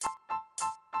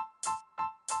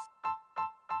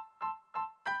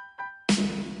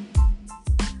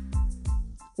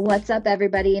What's up,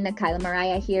 everybody? Nikyla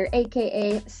Mariah here,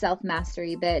 aka Self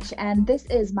Mastery Bitch, and this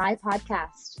is my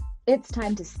podcast. It's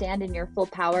time to stand in your full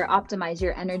power, optimize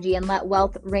your energy, and let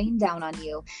wealth rain down on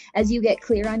you as you get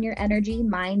clear on your energy,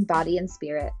 mind, body, and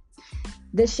spirit.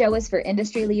 This show is for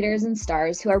industry leaders and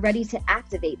stars who are ready to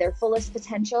activate their fullest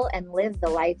potential and live the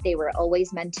life they were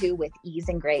always meant to with ease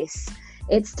and grace.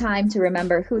 It's time to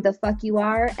remember who the fuck you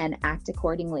are and act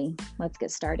accordingly. Let's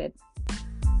get started.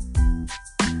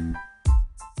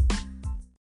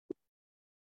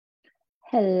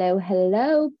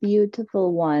 Hello,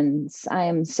 beautiful ones. I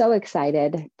am so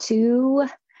excited to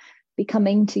be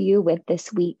coming to you with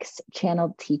this week's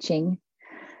channeled teaching.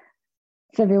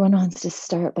 If everyone wants to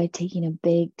start by taking a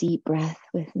big, deep breath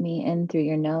with me in through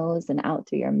your nose and out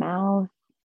through your mouth.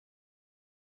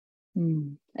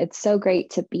 It's so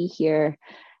great to be here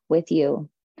with you.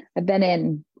 I've been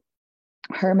in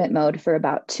hermit mode for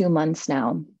about 2 months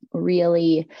now,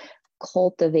 really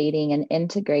cultivating and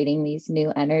integrating these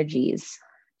new energies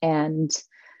and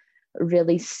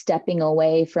really stepping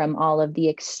away from all of the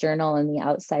external and the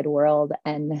outside world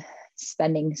and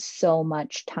spending so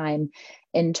much time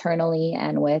internally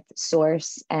and with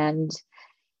source and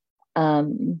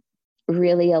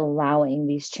really allowing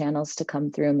these channels to come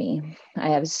through me. I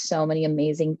have so many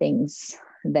amazing things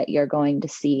that you're going to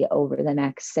see over the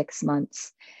next 6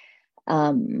 months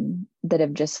that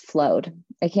have just flowed.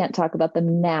 I can't talk about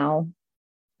them now,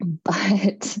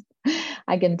 but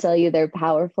I can tell you they're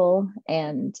powerful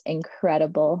and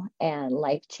incredible and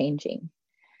life-changing.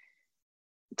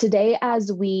 Today,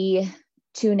 as we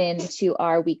tune in to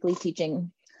our weekly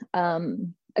teaching,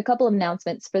 a couple of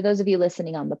announcements for those of you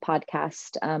listening on the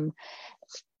podcast.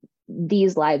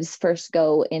 These lives first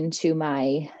go into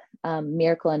my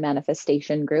Miracle and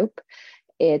Manifestation group.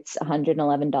 It's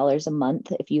 $111 a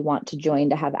month if you want to join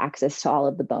to have access to all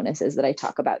of the bonuses that I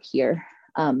talk about here.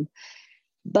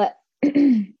 But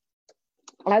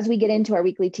as we get into our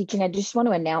weekly teaching, I just want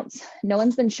to announce no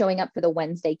one's been showing up for the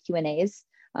Wednesday Q&As.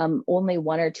 Only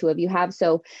 1 or 2 of you have.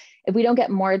 So if we don't get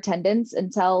more attendance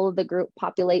until the group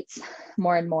populates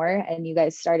more and more and you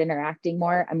guys start interacting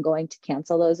more, I'm going to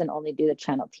cancel those and only do the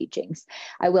channel teachings.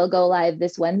 I will go live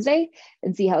this Wednesday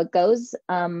and see how it goes.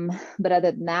 But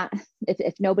other than that,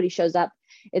 if nobody shows up,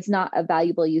 it's not a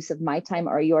valuable use of my time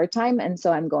or your time. And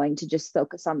so I'm going to just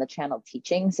focus on the channel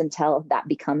teachings until that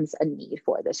becomes a need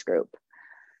for this group.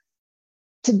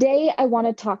 Today, I want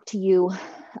to talk to you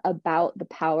about the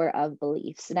power of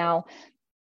beliefs. Now,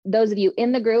 those of you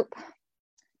in the group,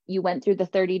 you went through the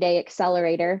 30-day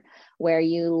accelerator where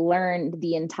you learned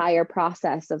the entire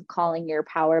process of calling your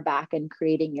power back and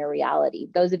creating your reality.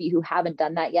 Those of you who haven't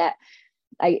done that yet,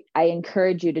 I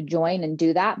encourage you to join and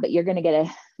do that, but you're going to get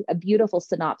a beautiful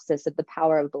synopsis of the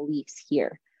power of beliefs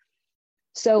here.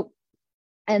 So,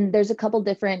 and there's a couple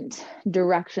different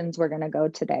directions we're going to go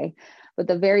today. But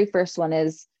the very first one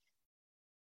is,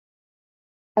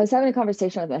 I was having a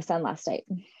conversation with my son last night,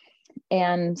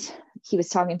 and he was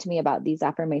talking to me about these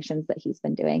affirmations that he's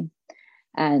been doing.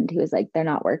 And he was like, they're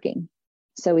not working.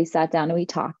 So we sat down and we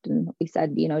talked and we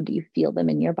said, do you feel them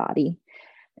in your body?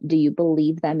 Do you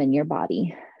believe them in your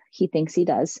body? He thinks he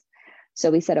does. So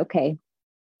we said, okay.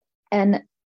 And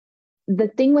the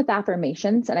thing with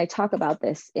affirmations, and I talk about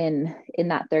this in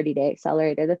that 30-day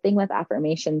accelerator, the thing with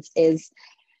affirmations is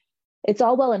it's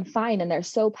all well and fine, and they're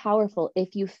so powerful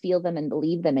if you feel them and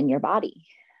believe them in your body.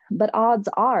 But odds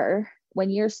are,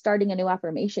 when you're starting a new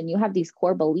affirmation, you have these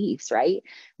core beliefs, right?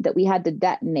 That we had to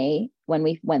detonate when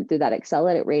we went through that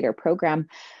accelerator program.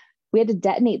 We had to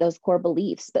detonate those core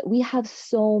beliefs, but we have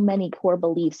so many core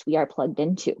beliefs we are plugged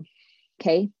into,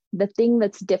 okay? The thing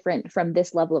that's different from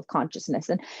this level of consciousness.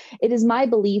 And it is my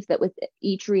belief that with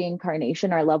each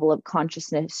reincarnation, our level of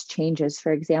consciousness changes.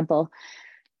 For example,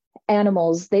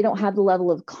 animals, they don't have the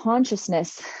level of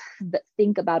consciousness that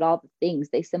think about all the things.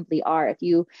 They simply are. If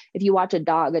you watch a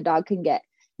dog can get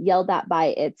yelled at by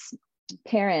its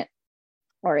parent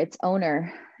or its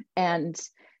owner, and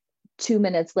 2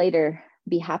 minutes later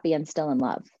be happy and still in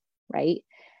love, right?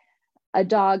 A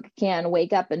dog can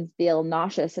wake up and feel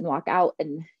nauseous and walk out,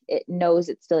 and it knows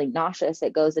it's feeling nauseous.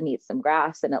 It goes and eats some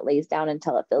grass and it lays down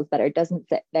until it feels better. It doesn't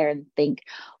sit there and think,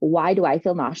 why do I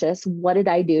feel nauseous? What did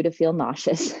I do to feel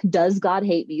nauseous? Does God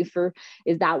hate me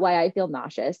is that why I feel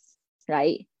nauseous?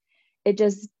 Right? It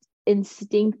just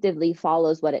instinctively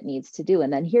follows what it needs to do.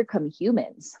 And then here come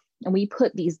humans, and we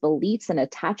put these beliefs and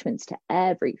attachments to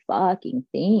every fucking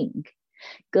thing.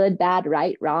 Good, bad,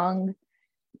 right, wrong.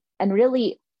 And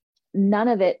really, none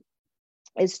of it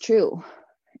is true.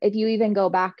 If you even go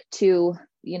back to,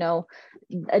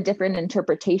 a different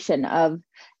interpretation of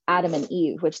Adam and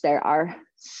Eve, which there are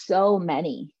so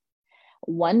many,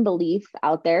 One belief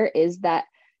out there is that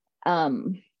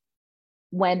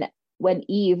when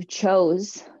Eve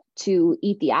chose to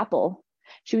eat the apple,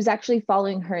 she was actually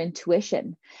following her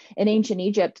intuition. In ancient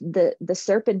Egypt, the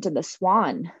serpent and the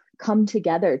swan come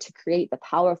together to create the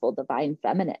powerful divine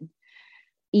feminine.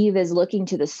 Eve is looking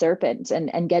to the serpent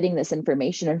and getting this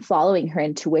information and following her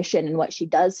intuition. And what she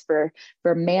does for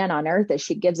man on earth is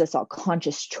she gives us all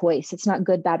conscious choice. It's not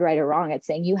good, bad, right, or wrong. It's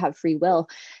saying you have free will.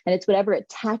 And it's whatever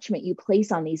attachment you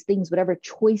place on these things, whatever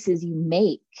choices you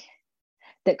make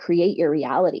that create your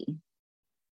reality.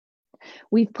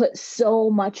 We've put so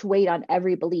much weight on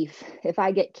every belief. If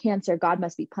I get cancer, God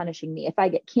must be punishing me. If I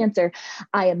get cancer,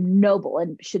 I am noble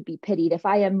and should be pitied. If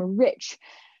I am rich,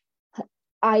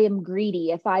 I am greedy.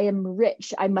 If I am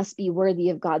rich, I must be worthy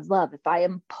of God's love. If I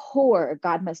am poor,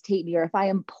 God must hate me. Or if I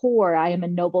am poor, I am a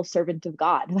noble servant of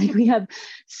God. Like, we have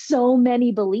so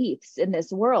many beliefs in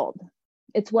this world.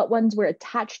 It's what ones we're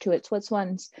attached to. It's what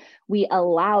ones we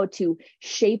allow to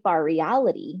shape our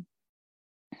reality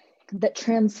that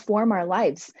transform our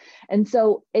lives. And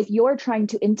so if you're trying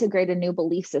to integrate a new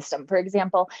belief system, for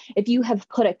example, if you have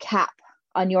put a cap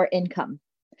on your income,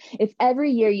 if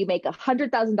every year you make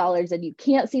 $100,000 and you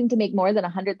can't seem to make more than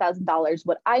 $100,000,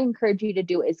 what I encourage you to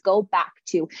do is go back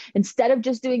to, instead of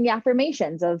just doing the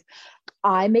affirmations of,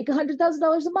 I make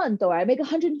 $100,000 a month, or I make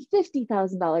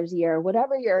 $150,000 a year,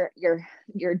 whatever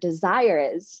your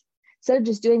desire is. Instead of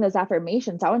just doing those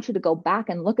affirmations, I want you to go back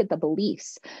and look at the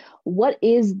beliefs. What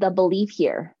is the belief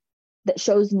here that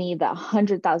shows me that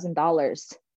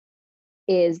 $100,000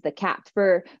 is the cap?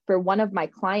 For one of my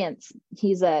clients,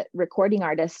 he's a recording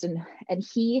artist, and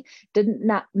he didn't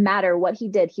not matter what he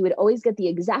did, he would always get the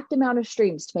exact amount of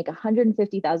streams to make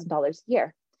 $150,000 a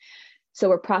year. So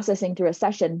we're processing through a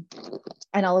session,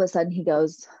 and all of a sudden he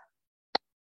goes,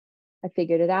 I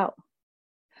figured it out.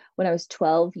 When I was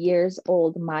 12 years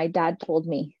old, my dad told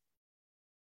me,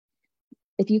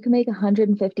 if you can make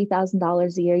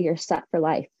 $150,000 a year, you're set for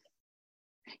life.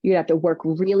 You'd have to work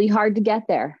really hard to get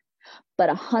there, but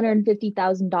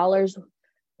 $150,000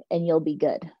 and you'll be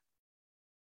good.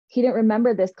 He didn't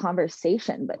remember this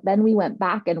conversation, but then we went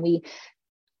back and we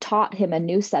taught him a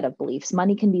new set of beliefs.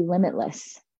 Money can be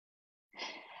limitless.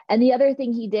 And the other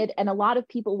thing he did, and a lot of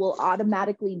people will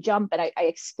automatically jump, and I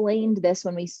explained this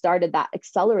when we started that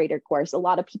accelerator course, a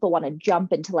lot of people want to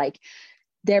jump into, like,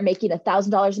 they're making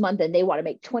 $1,000 a month and they want to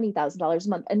make $20,000 a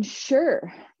month. And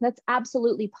sure, that's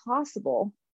absolutely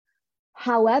possible.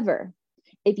 However,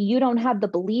 if you don't have the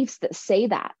beliefs that say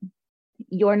that,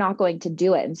 you're not going to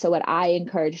do it. And so what I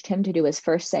encouraged him to do is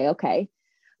first say, okay,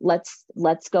 let's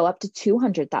go up to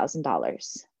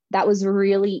 $200,000. That was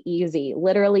really easy.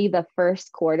 Literally the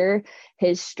first quarter,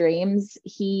 his streams,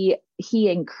 he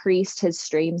increased his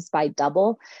streams by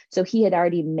double. So he had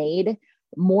already made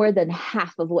more than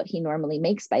half of what he normally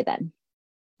makes by then.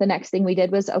 The next thing we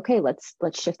did was, okay, let's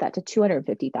shift that to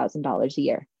 $250,000 a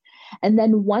year. And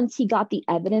then once he got the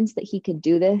evidence that he could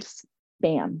do this,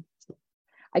 bam.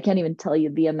 I can't even tell you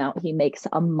the amount he makes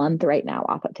a month right now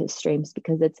off of his streams,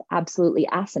 because it's absolutely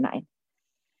asinine.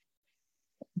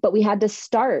 But we had to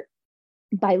start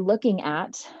by looking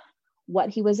at what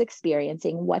he was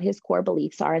experiencing, what his core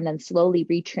beliefs are, and then slowly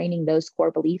retraining those core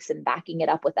beliefs and backing it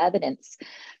up with evidence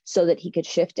so that he could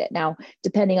shift it. Now,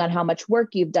 depending on how much work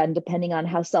you've done, depending on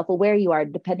how self-aware you are,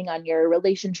 depending on your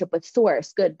relationship with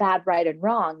source, good, bad, right, and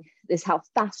wrong, is how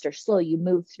fast or slow you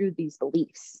move through these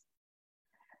beliefs.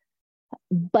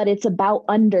 But it's about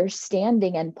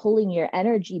understanding and pulling your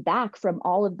energy back from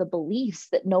all of the beliefs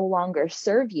that no longer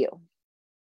serve you.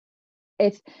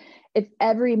 If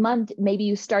every month, maybe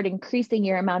you start increasing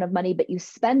your amount of money, but you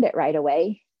spend it right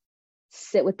away,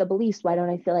 sit with the beliefs. Why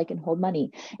don't I feel I can hold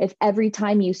money? If every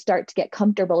time you start to get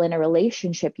comfortable in a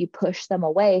relationship, you push them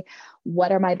away,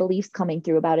 what are my beliefs coming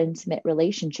through about intimate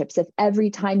relationships? If every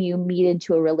time you meet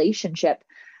into a relationship,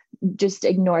 just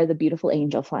ignore the beautiful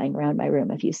angel flying around my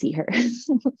room if you see her.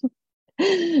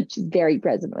 She's very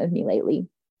present with me lately.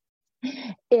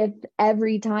 If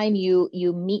every time you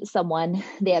meet someone,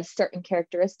 they have certain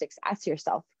characteristics, ask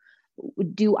yourself,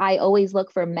 do I always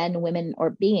look for men, women,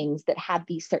 or beings that have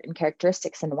these certain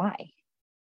characteristics, and why?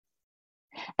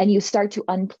 And you start to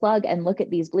unplug and look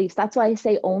at these beliefs. That's why I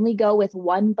say only go with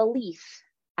one belief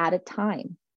at a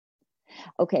time.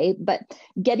 Okay, but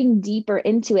getting deeper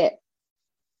into it,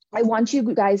 I want you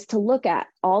guys to look at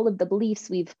all of the beliefs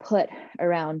we've put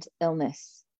around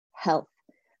illness, health,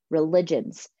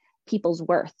 religions, people's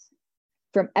worth,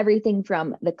 from everything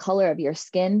from the color of your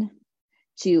skin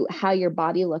to how your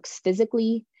body looks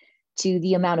physically, to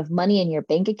the amount of money in your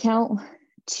bank account,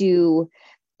 to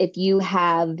if you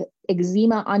have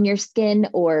eczema on your skin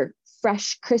or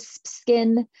fresh, crisp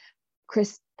skin,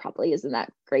 crisp probably isn't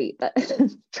that great, but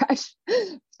fresh,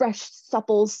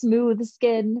 supple, smooth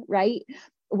skin, right?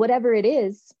 Whatever it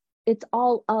is, it's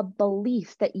all a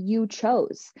belief that you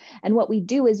chose. And what we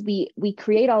do is we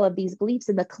create all of these beliefs,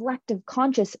 and the collective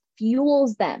conscious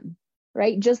fuels them,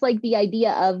 right? Just like the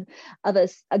idea of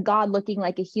a God looking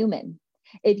like a human.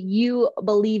 If you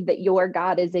believe that your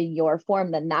God is in your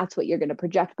form, then that's what you're going to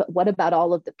project. But what about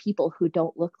all of the people who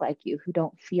don't look like you, who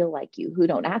don't feel like you, who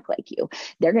don't act like you?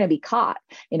 They're going to be caught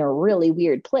in a really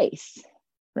weird place,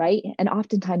 right? And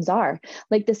oftentimes are.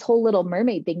 Like this whole Little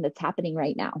Mermaid thing that's happening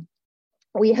right now.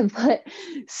 We have put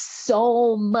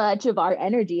so much of our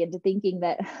energy into thinking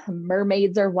that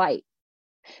mermaids are white.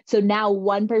 So now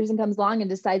one person comes along and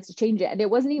decides to change it. And it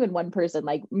wasn't even one person.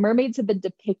 Like mermaids have been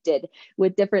depicted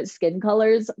with different skin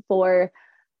colors for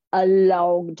a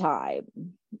long time.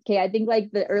 Okay, I think like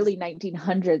the early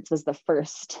 1900s was the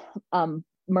first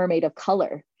mermaid of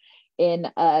color in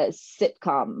a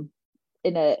sitcom,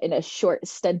 in a short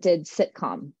stunted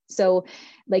sitcom. So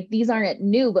like these aren't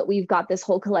new, but we've got this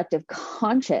whole collective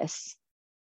conscious.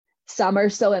 Some are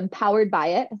so empowered by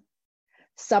it.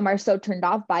 Some are so turned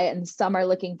off by it, and some are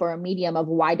looking for a medium of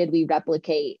why did we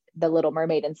replicate the Little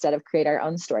Mermaid instead of create our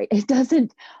own story. It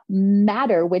doesn't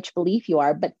matter which belief you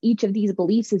are, but each of these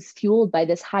beliefs is fueled by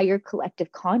this higher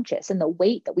collective conscious and the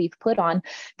weight that we've put on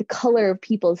the color of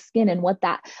people's skin and what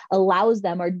that allows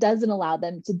them or doesn't allow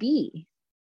them to be.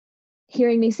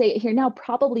 Hearing me say it here now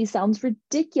probably sounds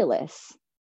ridiculous,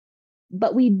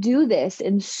 but we do this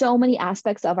in so many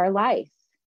aspects of our life.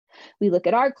 We look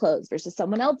at our clothes versus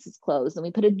someone else's clothes, and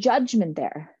we put a judgment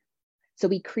there. So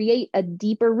we create a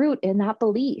deeper root in that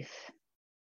belief.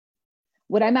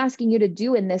 What I'm asking you to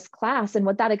do in this class, and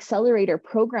what that accelerator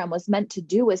program was meant to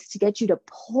do, is to get you to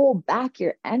pull back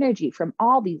your energy from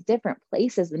all these different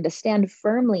places and to stand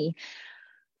firmly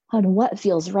on what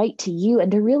feels right to you,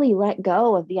 and to really let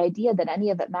go of the idea that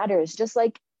any of it matters. Just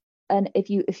like, and if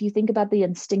you think about the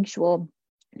instinctual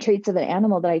traits of an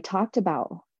animal that I talked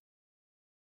about,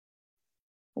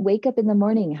 wake up in the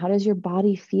morning. How does your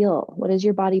body feel? What does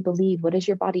your body believe? What does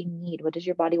your body need? What does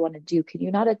your body want to do? Can you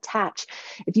not attach?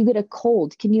 If you get a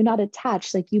cold, can you not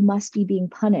attach like you must be being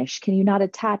punished? Can you not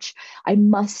attach, I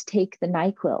must take the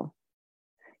Nyquil?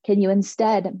 Can you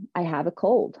instead, I have a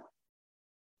cold.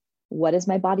 What does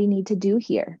my body need to do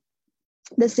here?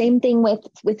 The same thing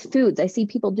with foods. I see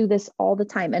people do this all the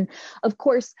time. And of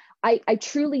course, I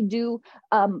truly do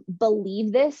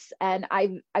believe this. And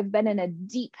I've been in a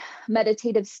deep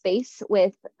meditative space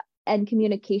with and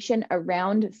communication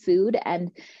around food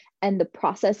and the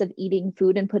process of eating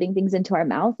food and putting things into our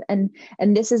mouth. And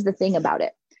this is the thing about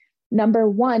it. Number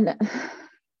one,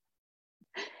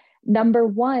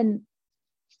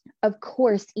 of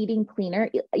course, eating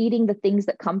cleaner, eating the things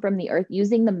that come from the earth,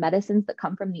 using the medicines that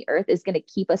come from the earth is going to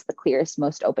keep us the clearest,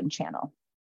 most open channel.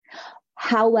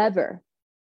 However,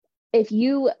 if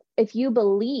you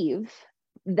believe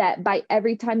that by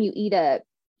every time you eat a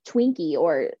Twinkie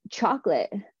or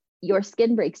chocolate, your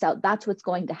skin breaks out, that's what's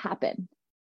going to happen.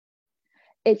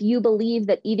 If you believe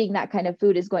that eating that kind of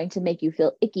food is going to make you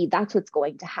feel icky, that's what's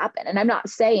going to happen. And I'm not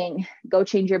saying go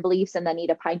change your beliefs and then eat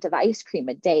a pint of ice cream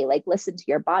a day, like listen to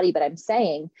your body. But I'm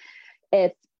saying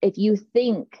if you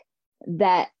think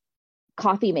that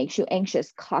coffee makes you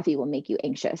anxious, coffee will make you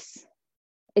anxious.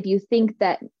 If you think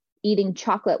that eating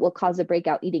chocolate will cause a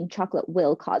breakout, eating chocolate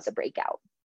will cause a breakout,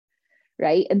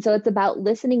 right? And so it's about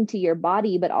listening to your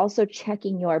body, but also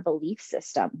checking your belief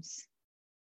systems.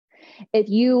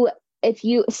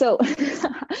 So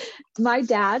my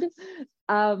dad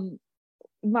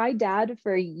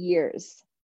for years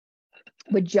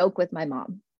would joke with my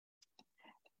mom.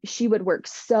 She would work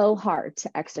so hard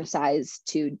to exercise,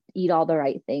 to eat all the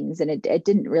right things, and it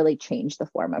didn't really change the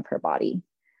form of her body.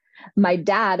 My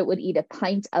dad would eat a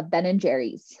pint of Ben and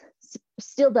Jerry's,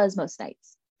 still does most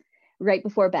nights, right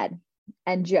before bed,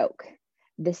 and joke,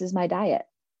 this is my diet.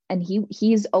 And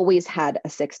he's always had a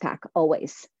six-pack,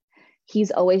 always.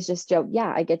 He's always just joked,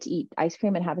 yeah, I get to eat ice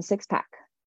cream and have a six-pack.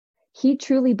 He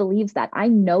truly believes that. I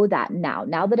know that now.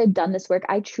 Now that I've done this work,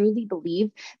 I truly believe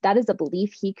that is a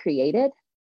belief he created,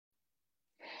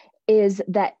 is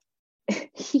that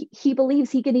he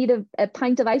believes he can eat a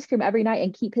pint of ice cream every night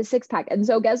and keep his six-pack. And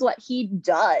so guess what? He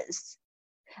does.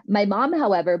 My mom,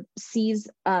 however, sees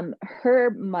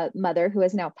her mother, who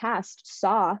has now passed,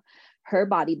 saw her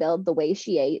body build, the way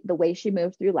she ate, the way she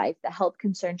moved through life, the health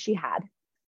concerns she had.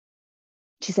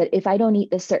 She said, if I don't eat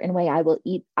this certain way, I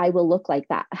will look like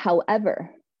that.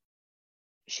 However,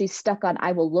 she's stuck on,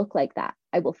 I will look like that.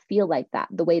 I will feel like that,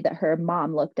 the way that her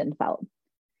mom looked and felt.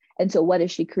 And so what is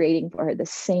she creating for her? The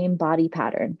same body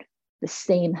pattern, the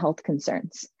same health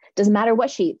concerns. Doesn't matter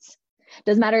what she eats.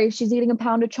 Doesn't matter if she's eating a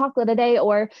pound of chocolate a day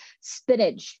or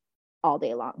spinach all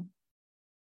day long.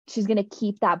 She's going to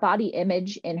keep that body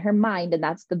image in her mind, and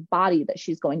that's the body that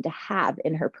she's going to have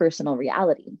in her personal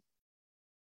reality.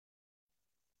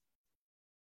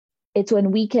 It's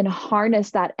when we can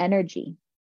harness that energy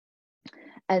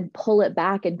and pull it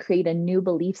back and create a new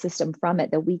belief system from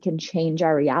it that we can change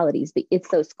our realities. It's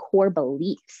those core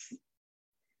beliefs.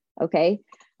 Okay.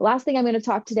 Last thing I'm going to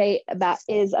talk today about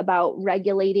is about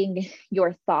regulating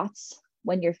your thoughts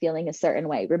when you're feeling a certain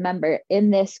way. Remember,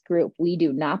 in this group, we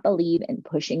do not believe in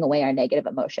pushing away our negative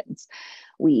emotions.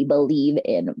 We believe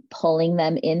in pulling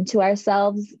them into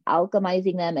ourselves,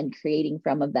 alchemizing them, and creating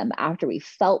from them after we've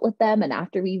felt with them and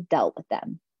after we've dealt with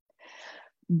them.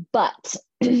 But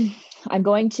I'm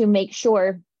going to make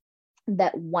sure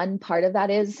that one part of that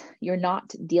is you're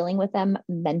not dealing with them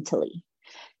mentally.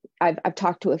 I've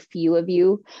talked to a few of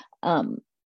you on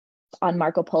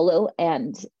Marco Polo,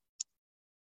 and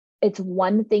it's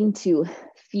one thing to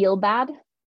feel bad.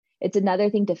 It's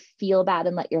another thing to feel bad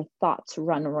and let your thoughts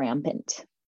run rampant.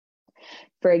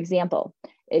 For example,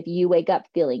 if you wake up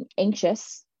feeling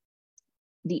anxious,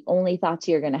 the only thoughts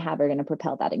you're going to have are going to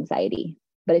propel that anxiety.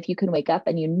 But if you can wake up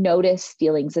and you notice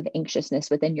feelings of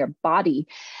anxiousness within your body,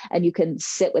 and you can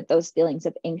sit with those feelings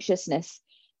of anxiousness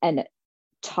and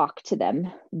talk to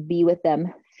them, be with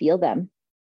them, feel them,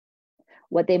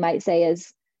 what they might say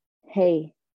is,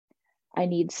 hey, I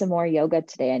need some more yoga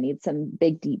today. I need some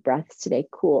big deep breaths today.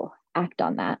 Cool. Act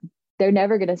on that. They're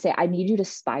never going to say, I need you to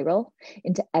spiral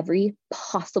into every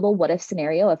possible what if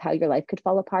scenario of how your life could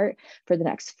fall apart for the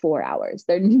next 4 hours.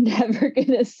 They're never going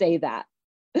to say that.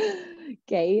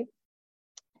 Okay.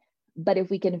 But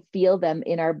if we can feel them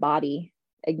in our body,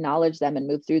 acknowledge them and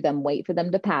move through them, wait for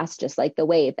them to pass, just like the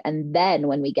wave. And then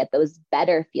when we get those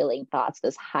better feeling thoughts,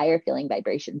 those higher feeling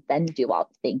vibrations, then do all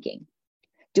the thinking.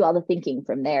 Do all the thinking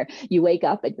from there. You wake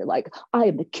up and you're like, I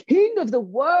am the king of the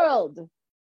world.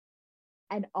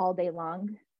 And all day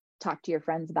long, talk to your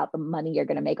friends about the money you're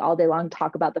going to make. All day long,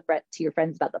 talk about to your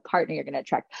friends about the partner you're going to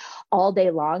attract. All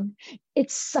day long.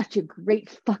 It's such a great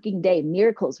fucking day.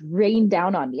 Miracles rain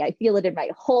down on me. I feel it in my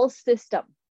whole system.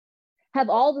 Have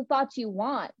all the thoughts you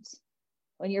want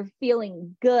when you're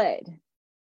feeling good.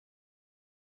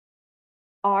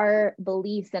 Our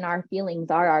beliefs and our feelings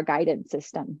are our guidance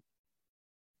system.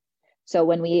 So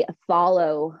when we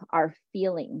follow our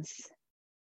feelings,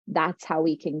 that's how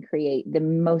we can create the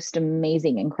most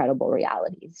amazing, incredible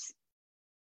realities.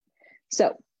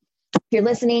 So if you're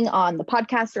listening on the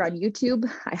podcast or on YouTube,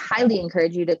 I highly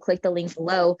encourage you to click the link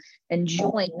below and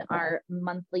join our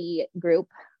monthly group.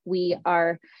 We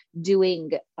are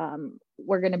doing,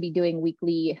 we're going to be doing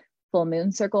weekly full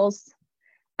moon circles,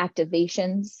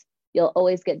 activations. You'll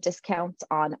always get discounts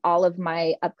on all of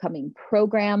my upcoming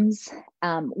programs,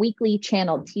 weekly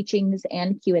channeled teachings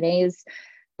and Q&As.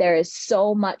 There is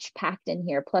so much packed in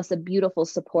here, plus a beautiful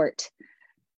support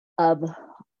of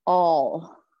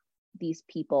all these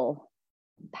people,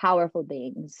 powerful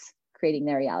beings creating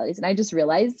their realities. And I just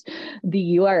realized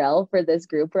the URL for this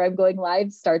group where I'm going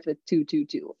live starts with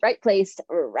 222. Right place,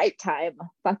 right time.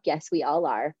 Fuck yes, we all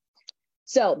are.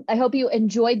 So I hope you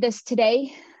enjoyed this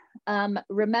today.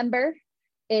 Remember,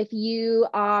 if you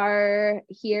are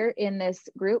here in this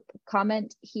group,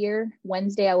 comment here.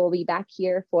 Wednesday, I will be back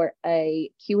here for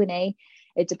a Q&A.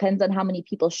 It depends on how many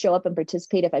people show up and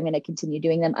participate if I'm going to continue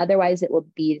doing them. Otherwise, it will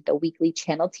be the weekly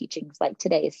channel teachings like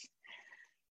today's.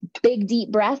 Big,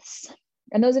 deep breaths.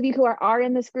 And those of you who are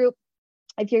in this group,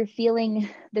 if you're feeling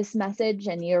this message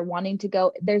and you're wanting to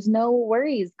go, there's no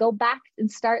worries. Go back and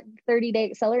start the 30-day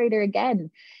accelerator again.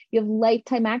 You have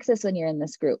lifetime access when you're in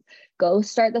this group. Go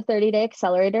start the 30-day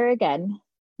accelerator again,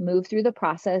 move through the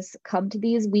process, come to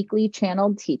these weekly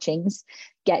channeled teachings,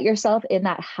 get yourself in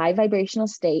that high vibrational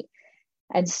state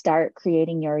and start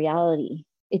creating your reality.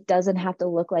 It doesn't have to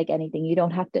look like anything. You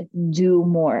don't have to do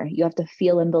more. You have to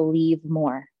feel and believe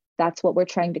more. That's what we're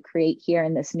trying to create here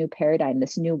in this new paradigm,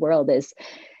 this new world is,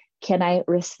 can I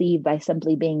receive by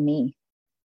simply being me?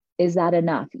 Is that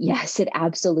enough? Yes, it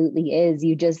absolutely is.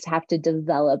 You just have to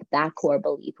develop that core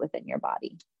belief within your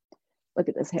body. Look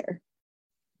at this hair.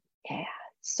 Yeah,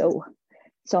 so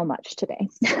much today.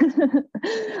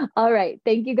 All right.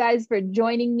 Thank you guys for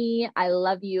joining me. I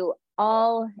love you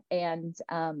all. And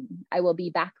I will be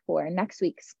back for next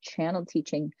week's channel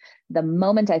teaching the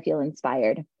moment I feel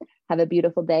inspired. Have a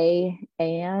beautiful day.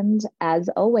 And as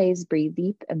always, breathe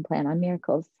deep and plan on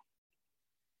miracles.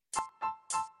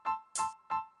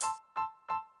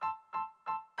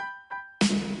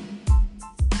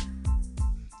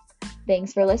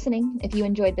 Thanks for listening. If you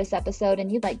enjoyed this episode and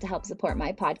you'd like to help support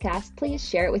my podcast, please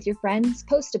share it with your friends,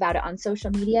 post about it on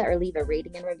social media, or leave a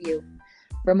rating and review.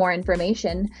 For more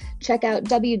information, check out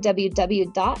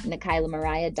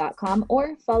www.Nikyla'Mariah.com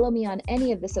or follow me on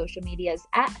any of the social medias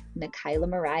at Nikyla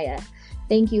Mariah.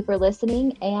 Thank you for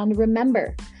listening, and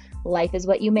remember, life is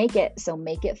what you make it, so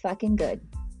make it fucking good.